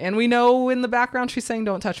 And we know in the background she's saying,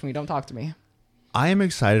 don't touch me, don't talk to me. I am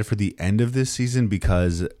excited for the end of this season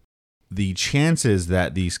because the chances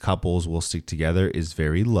that these couples will stick together is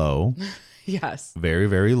very low. Yes. Very,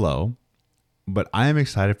 very low. But I am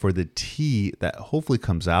excited for the tea that hopefully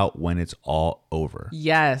comes out when it's all over.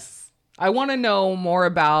 Yes. I want to know more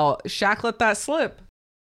about Shaq let that slip.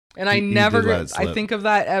 And I think of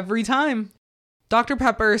that every time. Dr.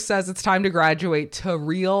 Pepper says it's time to graduate to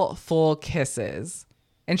real full kisses.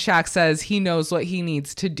 And Shaq says he knows what he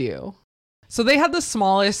needs to do. So they had the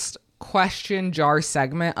smallest question jar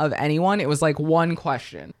segment of anyone. It was like one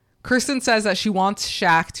question. Kirsten says that she wants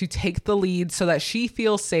Shaq to take the lead so that she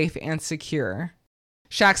feels safe and secure.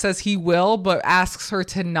 Shaq says he will, but asks her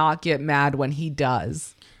to not get mad when he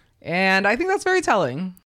does. And I think that's very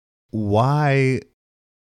telling. Why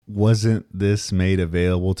wasn't this made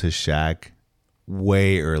available to Shaq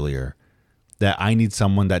way earlier? That I need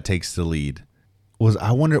someone that takes the lead. Was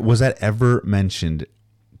that ever mentioned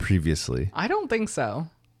previously? I don't think so.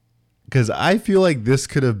 Because I feel like this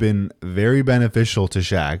could have been very beneficial to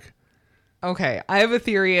Shaq. Okay, I have a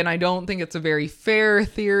theory, and I don't think it's a very fair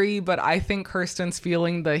theory, but I think Kirsten's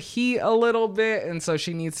feeling the heat a little bit, and so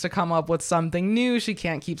she needs to come up with something new. She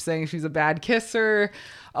can't keep saying she's a bad kisser.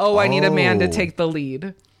 Oh, I need a man to take the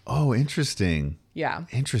lead. Oh, interesting. Yeah.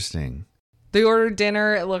 Interesting. They ordered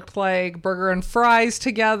dinner. It looked like burger and fries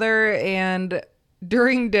together, and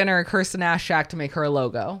during dinner, Kirsten asked Shaq to make her a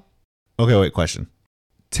logo. Okay, wait, question.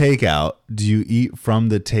 Takeout. Do you eat from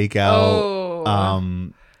the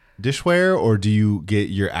takeout dishware, or do you get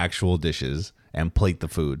your actual dishes and plate the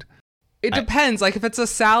food? It depends. Like if it's a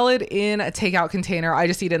salad in a takeout container, I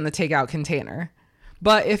just eat it in the takeout container.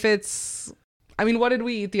 But if it's, I mean, what did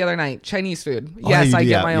we eat the other night? Chinese food. Yes, I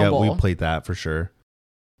get my own bowl. We plate that for sure.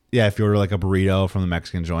 Yeah, if you order like a burrito from the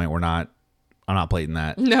Mexican joint, I'm not plating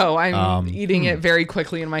that. No, I'm eating it very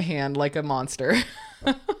quickly in my hand like a monster.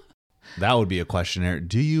 That would be a questionnaire.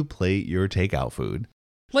 Do you plate your takeout food?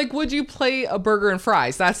 Like, would you plate a burger and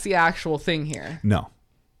fries? That's the actual thing here. No.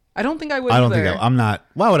 I don't think I would. I'm not.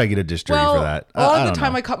 Why would I get a dish dirty for that? All the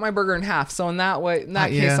time I cut my burger in half. So in that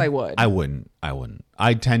case, I would. I wouldn't.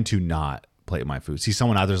 I tend to not plate my food. See,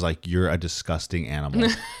 someone out there's like, you're a disgusting animal.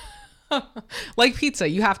 Like pizza,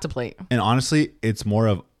 you have to plate. And honestly, it's more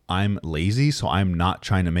of I'm lazy, so I'm not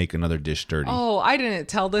trying to make another dish dirty. Oh, I didn't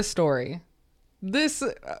tell this story.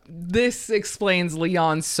 This explains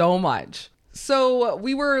Leon so much. So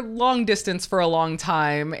we were long distance for a long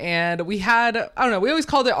time, and we had, I don't know, we always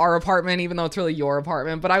called it our apartment, even though it's really your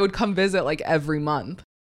apartment, but I would come visit like every month.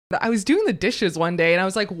 I was doing the dishes one day, and I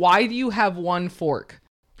was like, why do you have one fork?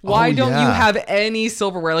 Why don't you have any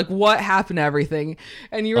silverware? Like, what happened to everything?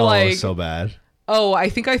 And you were like, so bad. Oh, I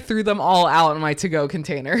think I threw them all out in my to-go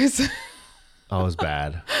containers. Oh, it was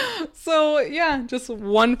bad. So yeah, just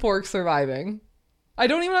one fork surviving. I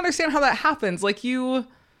don't even understand how that happens. Like you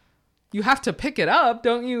have to pick it up.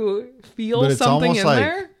 Don't you feel something in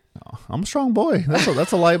there? I'm a strong boy.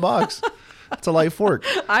 That's a light box. That's a light fork.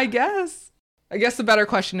 I guess the better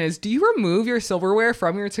question is, do you remove your silverware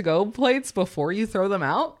from your to-go plates before you throw them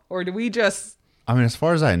out? Or do we just... I mean, as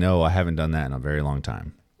far as I know, I haven't done that in a very long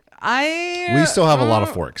time. We still have a lot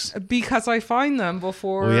of forks. Because I find them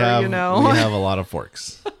before, We have a lot of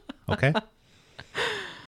forks. Okay.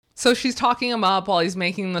 So she's talking him up while he's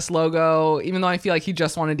making this logo, even though I feel like he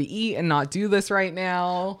just wanted to eat and not do this right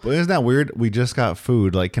now. But isn't that weird? We just got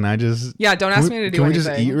food. Like, can I just... Yeah, don't ask me to do anything. Can we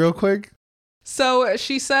just eat real quick? So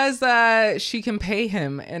she says that she can pay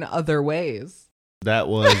him in other ways. That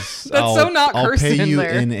was... That's so not Kirsten I'll pay you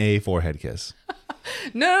there. in a forehead kiss.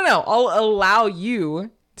 No. I'll allow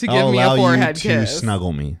you to give me a forehead kiss. To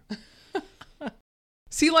snuggle me.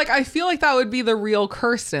 See, like, I feel like that would be the real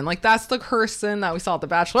Kirsten. Like, that's the Kirsten that we saw at the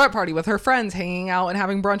bachelorette party with her friends hanging out and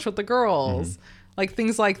having brunch with the girls. Mm-hmm. Like,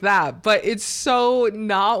 things like that. But it's so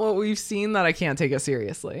not what we've seen that I can't take it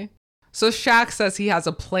seriously. So Shaq says he has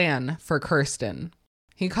a plan for Kirsten.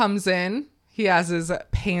 He comes in. He has his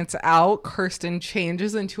pants out. Kirsten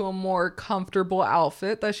changes into a more comfortable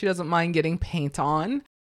outfit that she doesn't mind getting paint on.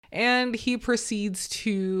 And he proceeds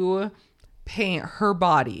to paint her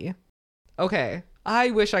body. Okay.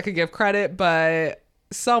 I wish I could give credit, but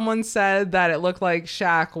someone said that it looked like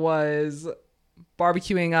Shaq was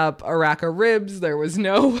barbecuing up a rack of ribs. There was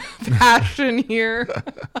no passion here.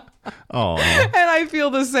 Oh. And I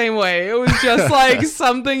feel the same way. It was just like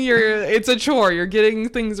something it's a chore. You're getting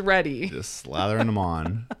things ready. Just slathering them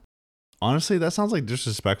on. Honestly, that sounds like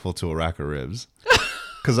disrespectful to a rack of ribs.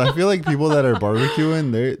 Because I feel like people that are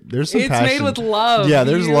barbecuing, there's some passion. It's made with love. Yeah,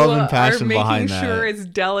 there's love and passion behind that. Making sure it's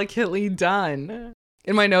delicately done.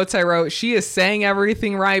 In my notes, I wrote, she is saying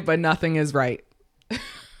everything right, but nothing is right.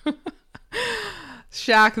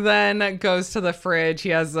 Shaq then goes to the fridge. He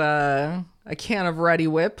has a can of Ready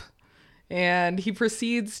Whip. And he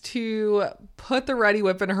proceeds to put the Ready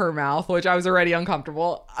Whip in her mouth, which I was already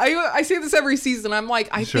uncomfortable. I say this every season. I'm like,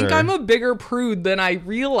 I think I'm a bigger prude than I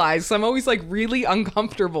realize. So I'm always like really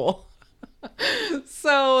uncomfortable.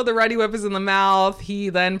 So the Ready Whip is in the mouth. He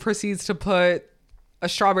then proceeds to put a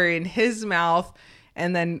strawberry in his mouth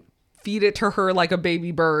and then feed it to her like a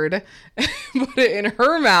baby bird. Put it in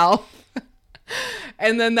her mouth.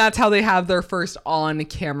 And then that's how they have their first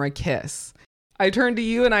on-camera kiss. I turned to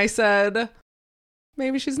you and I said,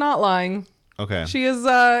 maybe she's not lying. Okay. She is,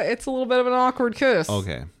 it's a little bit of an awkward kiss.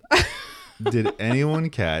 Okay. Did anyone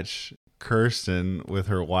catch Kirsten with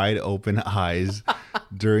her wide open eyes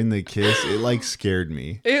during the kiss? It like scared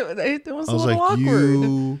me. It was a little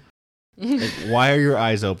awkward. Why are your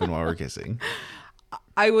eyes open while we're kissing?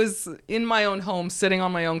 I was in my own home, sitting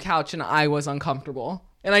on my own couch, and I was uncomfortable.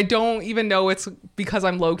 And I don't even know it's because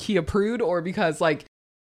I'm low-key a prude or because, like,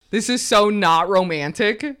 this is so not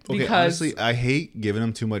romantic. Okay, honestly, I hate giving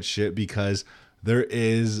them too much shit because there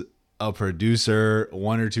is a producer,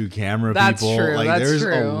 one or two camera people. True. Like, there's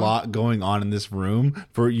a lot going on in this room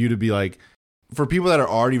for you to be like, for people that are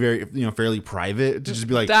already very, fairly private, to just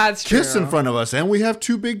be like, that's kiss true. in front of us, and we have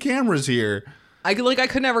two big cameras here. I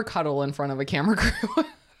could never cuddle in front of a camera crew.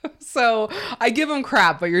 So I give them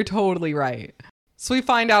crap, but you're totally right. So we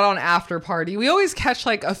find out on After Party. We always catch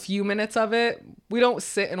like a few minutes of it. We don't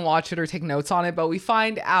sit and watch it or take notes on it, but we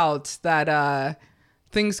find out that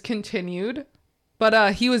things continued.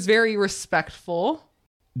 But he was very respectful.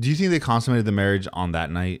 Do you think they consummated the marriage on that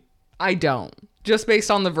night? I don't. Just based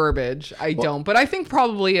on the verbiage, I don't. But I think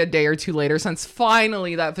probably a day or two later, since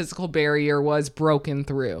finally that physical barrier was broken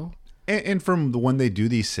through. And from when they do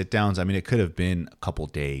these sit downs, I mean, it could have been a couple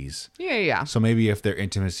days. Yeah. So maybe if their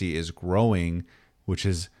intimacy is growing, which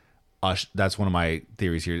is, that's one of my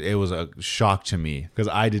theories here. It was a shock to me because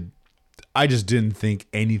I just didn't think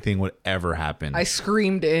anything would ever happen. I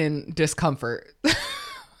screamed in discomfort.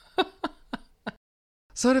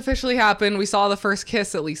 So it officially happened. We saw the first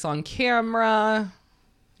kiss, at least on camera.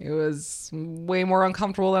 It was way more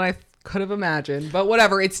uncomfortable than I could have imagined. But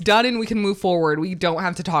whatever, it's done and we can move forward. We don't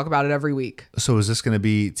have to talk about it every week. So is this going to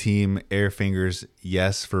be Team Airfingers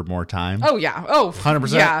yes for more time? Oh, yeah. Oh,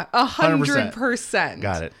 100%? Yeah, 100%.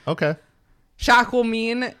 Got it. Okay. Shaq will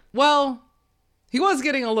mean, well, he was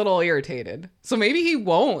getting a little irritated. So maybe he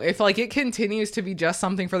won't. If like it continues to be just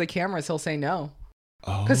something for the cameras, he'll say no.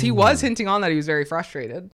 Because he was hinting on that he was very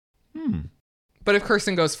frustrated. But if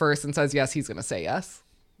Kirsten goes first and says yes, he's going to say yes.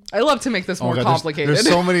 I love to make this more complicated. There's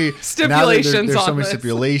so many stipulations. There's so many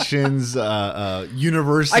stipulations,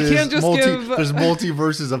 universes. I can't just give... There's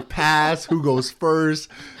multiverses of past. Who goes first?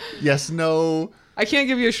 Yes, no. I can't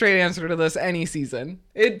give you a straight answer to this any season.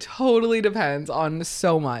 It totally depends on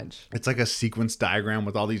so much. It's like a sequence diagram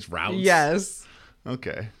with all these routes. Yes.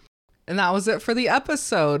 Okay. And that was it for the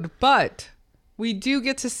episode. But we do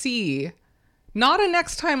get to see not a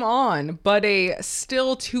next time on, but a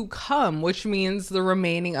still to come, which means the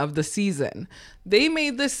remaining of the season. They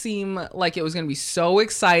made this seem like it was going to be so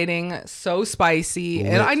exciting, so spicy.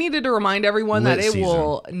 And I needed to remind everyone that it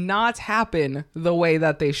will not happen the way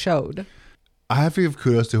that they showed. I have to give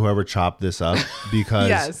kudos to whoever chopped this up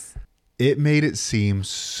because it made it seem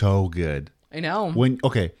so good. I know.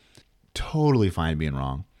 Okay, totally fine being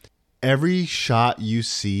wrong. Every shot you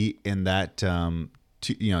see in that,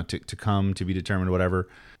 to come, to be determined, whatever,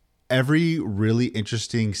 every really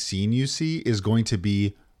interesting scene you see is going to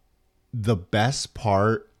be the best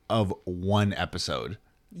part of one episode.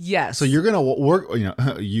 Yes. So you're going to work,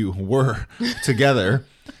 we're together.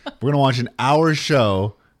 We're going to watch an hour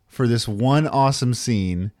show for this one awesome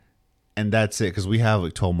scene, and that's it, because we have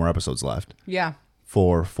like 12 more episodes left. Yeah.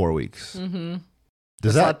 For 4 weeks. Mm-hmm.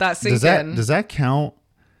 Does that count?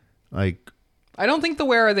 Like, I don't think the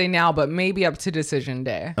Where Are They Now, but maybe up to Decision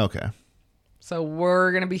Day. Okay. So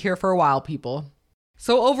we're going to be here for a while, people.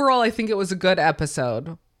 So overall, I think it was a good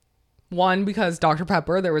episode. One, because Dr.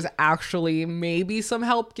 Pepper, there was actually maybe some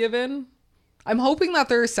help given. I'm hoping that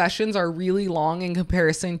their sessions are really long in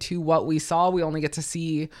comparison to what we saw. We only get to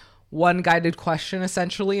see one guided question,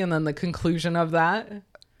 essentially, and then the conclusion of that.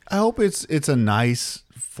 I hope it's a nice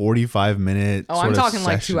 45-minute I'm talking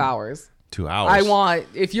like 2 hours. 2 hours. I want,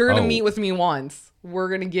 if you're going to meet with me once, we're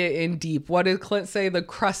going to get in deep. What did Clint say? The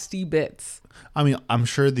crusty bits. I mean, I'm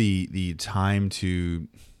sure the time to,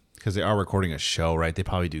 because they are recording a show, right? They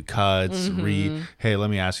probably do cuts, read, hey, let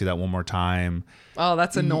me ask you that one more time. Oh,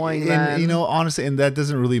 that's annoying. And, honestly, and that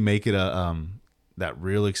doesn't really make it that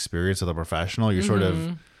real experience of the professional. You're sort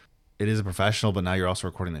of, it is a professional, but now you're also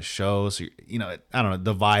recording the show. So, I don't know,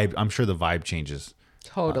 the vibe, I'm sure the vibe changes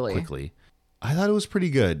totally quickly. I thought it was pretty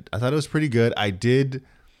good. I did,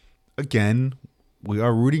 again, we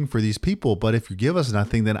are rooting for these people, but if you give us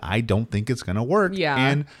nothing, then I don't think it's going to work. Yeah.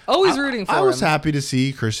 And always rooting for I was happy to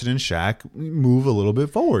see Kirsten and Shaq move a little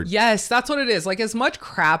bit forward. Yes, that's what it is. Like, as much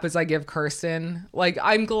crap as I give Kirsten, like,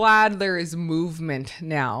 I'm glad there is movement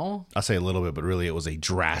now. I'll say a little bit, but really it was a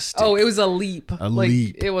drastic. Oh, it was a leap.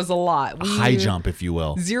 Leap. It was a lot. High jump, if you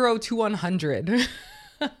will. 0 to 100.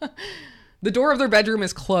 The door of their bedroom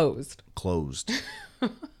is closed.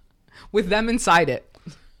 With them inside it.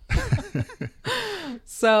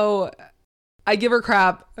 So I give her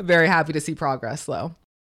crap. Very happy to see progress, though.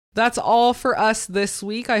 That's all for us this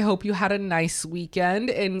week. I hope you had a nice weekend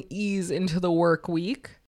and ease into the work week.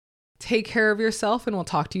 Take care of yourself, and we'll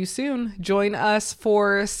talk to you soon. Join us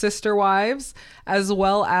for Sister Wives, as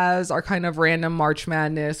well as our kind of random March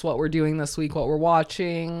Madness, what we're doing this week, what we're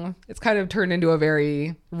watching. It's kind of turned into a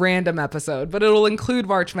very random episode, but it'll include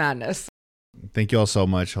March Madness. Thank you all so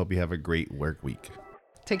much. Hope you have a great work week.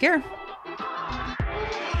 Take care.